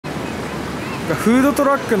フードト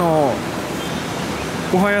ラックの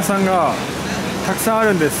ご飯屋さんがたくさんあ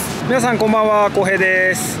るんです。皆さんこんばんは、浩平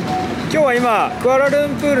です。今日は今クアラル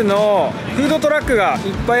ンプールのフードトラックがい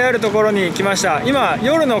っぱいあるところに来ました。今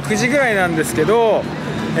夜の9時ぐらいなんですけど、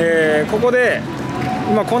ここで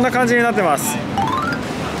今こんな感じになってます。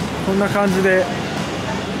こんな感じで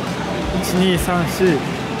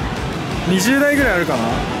1234220台ぐらいあるかな。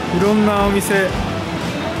いろんなお店、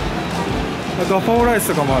ガパオライス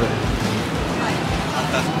とかもある。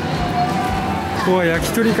ここは焼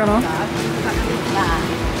き鳥かな。こ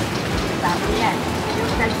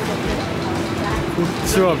っ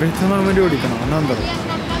ちはベトナム料理かな。なんだろう、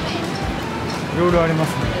いろいろあります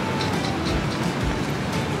ね。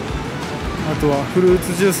あとはフルー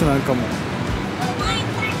ツジュースなんかも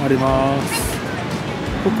あります。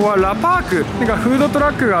ここはラパーク、なんかフードト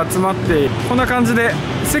ラックが集まってこんな感じで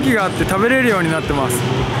席があって食べれるようになってます。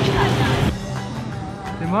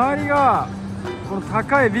で、周りがこの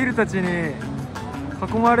高いビルたちに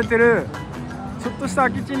囲まれてるちょっとした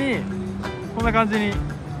空き地にこんな感じに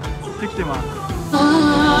できてます。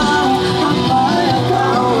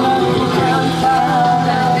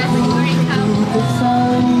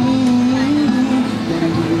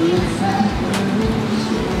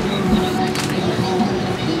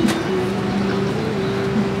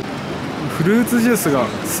フルーツジュースが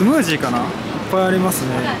スムージーかな、いっぱいありますね。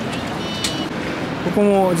ここ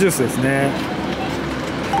もジュースですね。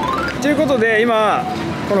ということで今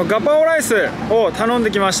このガパオライスを頼んで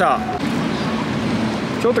きました。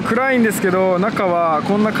ちょっと暗いんですけど中は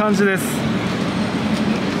こんな感じです。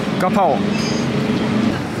ガパオ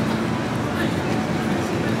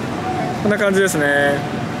こんな感じですね。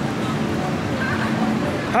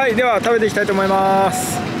はい、では食べていきたいと思いま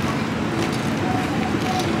す。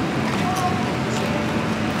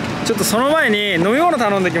ちょっとその前に飲み物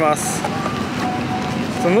頼んできます。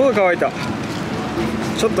喉乾いた。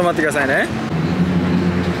ちょっと待ってくださいね。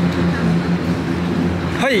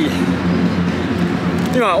はい、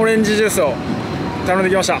今オレンジジュースを頼んで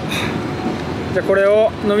きました。じゃあこれ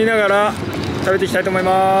を飲みながら食べていきたいと思い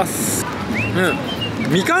ます。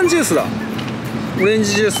みかんジュースだ。オレン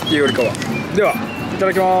ジジュースっていうよりかは。ではいた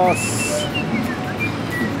だきます。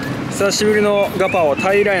久しぶりのガパオ、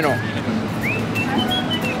タイライの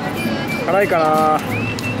辛いかな。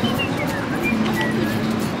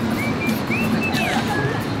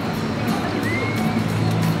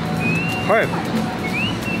はい、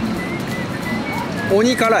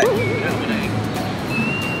鬼辛い。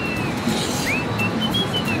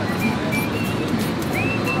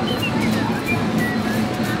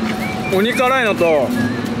鬼辛いのと、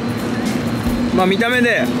見た目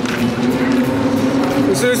で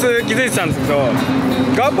うすうす気づいてたんですけど、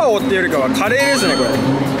ガパオっていうよりかはカレーですね。これ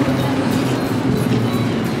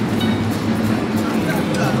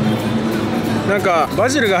なんかバ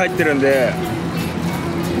ジルが入ってるんで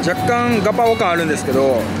若干ガパオ感あるんですけ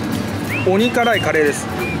ど、鬼辛いカレーです。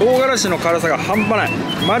唐辛子の辛さが半端ない。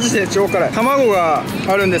マジで超辛い。卵が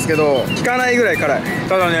あるんですけど効かないぐらい辛い。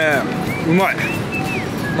ただね、うまい。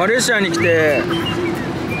マレーシアに来て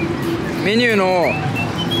メニューの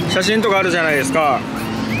写真とかあるじゃないですか。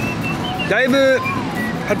だいぶ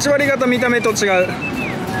8割方見た目と違う。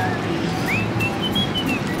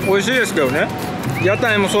美味しいですけどね。屋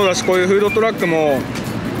台もそうだし、こういうフードトラックも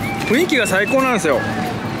雰囲気が最高なんですよ。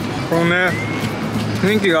このね、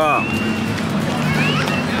雰囲気が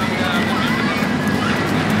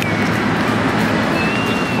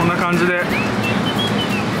こんな感じで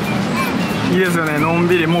いいですよね。のん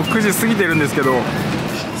びり、もう9時過ぎてるんですけど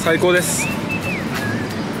最高です。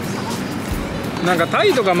なんかタ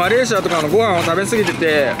イとかマレーシアとかのご飯を食べ過ぎて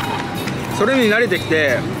て、それに慣れてき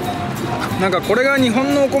て、なんかこれが日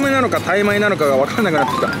本のお米なのかタイ米なのかが分かんなくなっ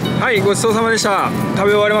てきた。はい、ごちそうさまでした。食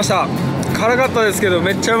べ終わりました。辛かったですけど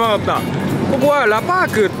めっちゃうまかった。ここはラパー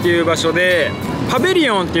クっていう場所でパベリ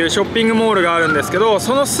オンっていうショッピングモールがあるんですけど、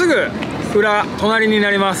そのすぐ裏隣にな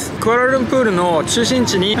ります。クアラルンプールの中心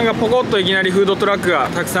地になんかポコッといきなりフードトラックが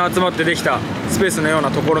たくさん集まってできたスペースのような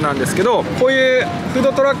ところなんですけど、こういうフー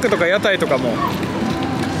ドトラックとか屋台とかも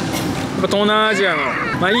東南アジアの、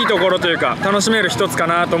いいところというか楽しめる一つか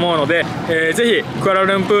なと思うので、ぜひクアラ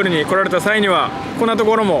ルンプールに来られた際にはこんなと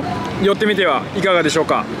ころも寄ってみてはいかがでしょう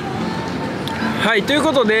か。はい、という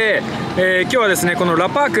ことで、今日はですねこのラ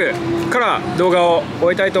パークから動画を終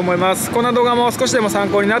えたいと思います。こんな動画も少しでも参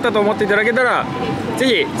考になったと思っていただけたらぜ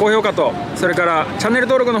ひ高評価と、それからチャンネル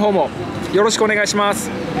登録の方もよろしくお願いしま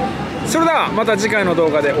す。それではまた次回の動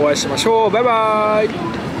画でお会いしましょう。バイバ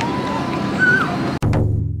ーイ。